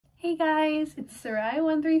Hey guys, it's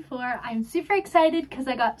Sarai134. I'm super excited because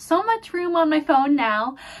I got so much room on my phone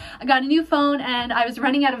now. I got a new phone and I was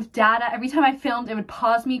running out of data. Every time I filmed, it would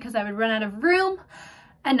pause me because I would run out of room.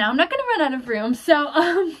 And now I'm not going to run out of room. So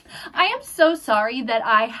I am so sorry that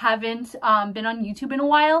I haven't been on YouTube in a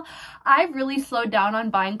while. I've really slowed down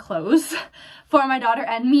on buying clothes for my daughter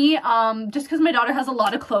and me, just because my daughter has a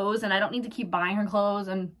lot of clothes and I don't need to keep buying her clothes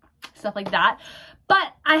and stuff like that.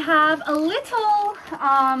 But I have a little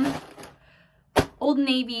Old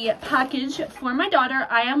Navy package for my daughter.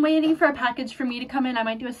 I am waiting for a package for me to come in. I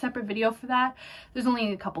might do a separate video for that. There's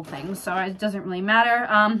only a couple things, so it doesn't really matter.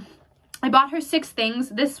 I bought her 6 things.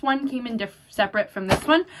 This one came in separate from this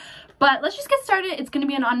one. But let's just get started. It's going to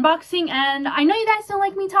be an unboxing, and I know you guys don't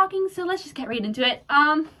like me talking, so let's just get right into it.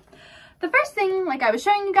 The first thing, like I was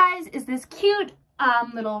showing you guys, is this cute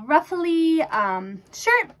little ruffly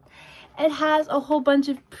shirt. It has a whole bunch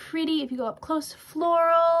of pretty, if you go up close,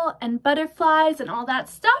 floral and butterflies and all that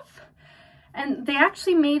stuff. And they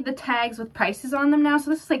actually made the tags with prices on them now.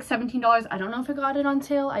 So this is like $17. I don't know if I got it on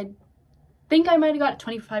sale. I think I might have got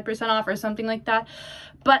 25% off or something like that.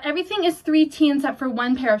 But everything is 3T except for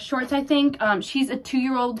one pair of shorts, I think. She's a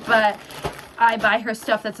 2-year-old, but I buy her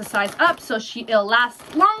stuff that's a size up, so it'll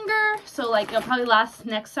last longer. So like it'll probably last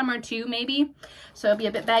next summer too, maybe. So it'll be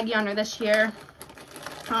a bit baggy on her this year.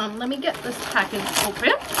 Let me get this package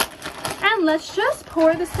open and let's just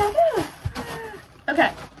pour this stuff out.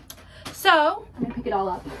 Okay, so I'm gonna pick it all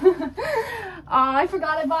up. I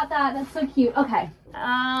forgot I bought that. That's so cute. Okay,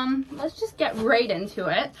 let's just get right into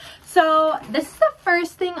it. So this is the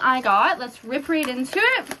first thing I got. Let's rip right into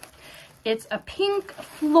it. It's a pink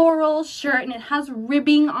floral shirt and it has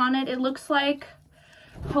ribbing on it. It looks like,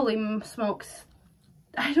 holy smokes,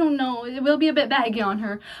 I don't know, it will be a bit baggy on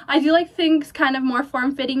her. I do like things kind of more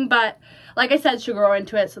form-fitting, but like I said, she'll grow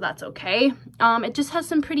into it, so that's okay. It just has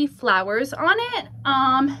some pretty flowers on it,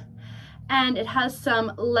 and it has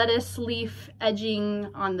some lettuce leaf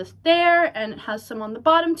edging on this there, and it has some on the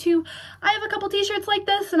bottom too. I have a couple t-shirts like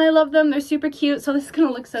this and I love them. They're super cute, so this is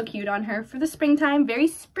gonna look so cute on her for the springtime. Very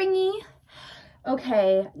springy.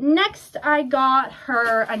 Okay, next I got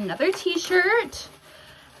her another t-shirt.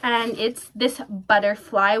 And it's this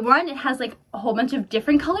butterfly one. It has like a whole bunch of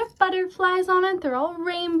different color butterflies on it. They're all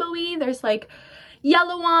rainbowy. There's like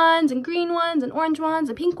yellow ones and green ones and orange ones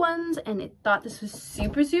and pink ones. And I thought this was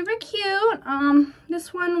super, super cute.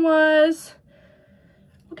 This one was,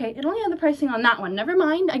 okay, it only had the pricing on that one. Never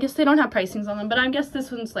mind. I guess they don't have pricings on them, but I guess this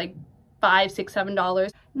one's like $5, $6, $7.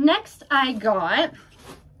 Next I got,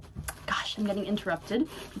 gosh, I'm getting interrupted.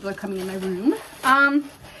 People are coming in my room.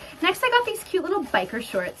 Next, I got these cute little biker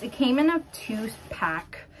shorts. It came in a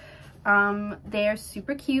 2-pack. They are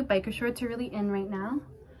super cute. Biker shorts are really in right now.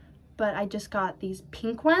 But I just got these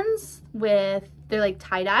pink ones with, they're like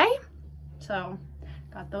tie-dye. So,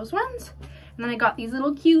 got those ones. And then I got these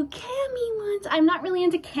little cute cami ones. I'm not really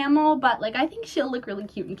into camo, but like I think she'll look really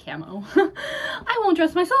cute in camo. I won't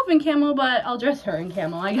dress myself in camo, but I'll dress her in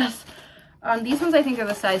camo, I guess. These ones I think are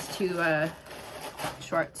the size 2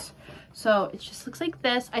 shorts. So it just looks like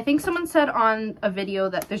this. I think someone said on a video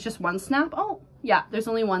that there's just one snap. Oh, yeah, there's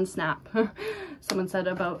only one snap. Someone said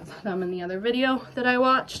about them in the other video that I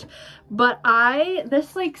watched. But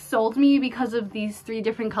this like sold me because of these 3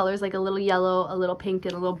 different colors, like a little yellow, a little pink,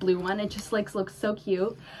 and a little blue one. It just like looks so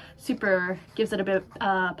cute. Super, gives it a bit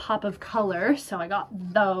pop of color. So I got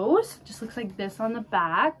those. Just looks like this on the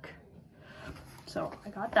back. So I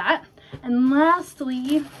got that. And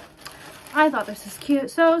lastly, I thought this was cute,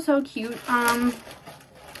 so cute.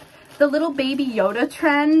 The little baby Yoda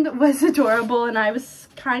trend was adorable and I was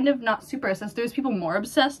kind of not super obsessed. There's people more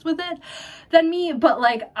obsessed with it than me, but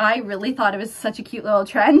like I really thought it was such a cute little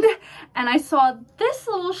trend. And I saw this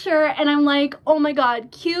little shirt and I'm like, oh my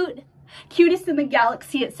god, cute. Cutest in the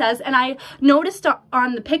galaxy, it says, and I noticed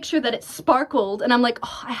on the picture that it sparkled and I'm like,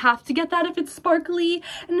 oh, I have to get that if it's sparkly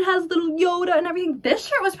and it has little Yoda and everything. This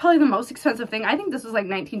shirt was probably the most expensive thing. I think this was like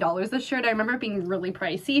 $19. This shirt, I remember it being really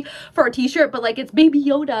pricey for a t-shirt, but like it's baby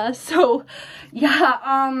Yoda, so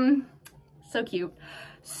yeah, so cute.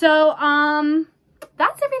 So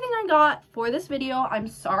that's everything I got for this video. I'm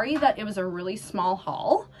sorry that it was a really small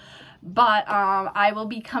haul. But I will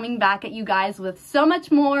be coming back at you guys with so much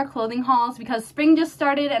more clothing hauls because spring just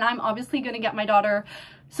started and I'm obviously going to get my daughter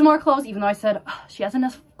some more clothes, even though I said she has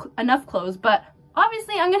enough clothes, but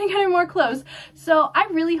obviously I'm going to get her more clothes. So I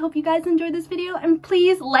really hope you guys enjoyed this video and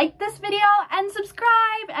please like this video and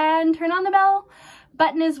subscribe and turn on the bell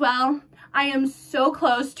button as well. I am so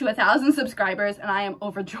close to 1,000 subscribers and I am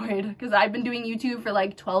overjoyed because I've been doing YouTube for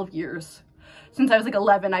like 12 years. Since I was like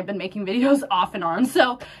 11, I've been making videos off and on.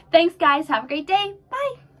 So thanks guys, have a great day,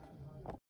 bye!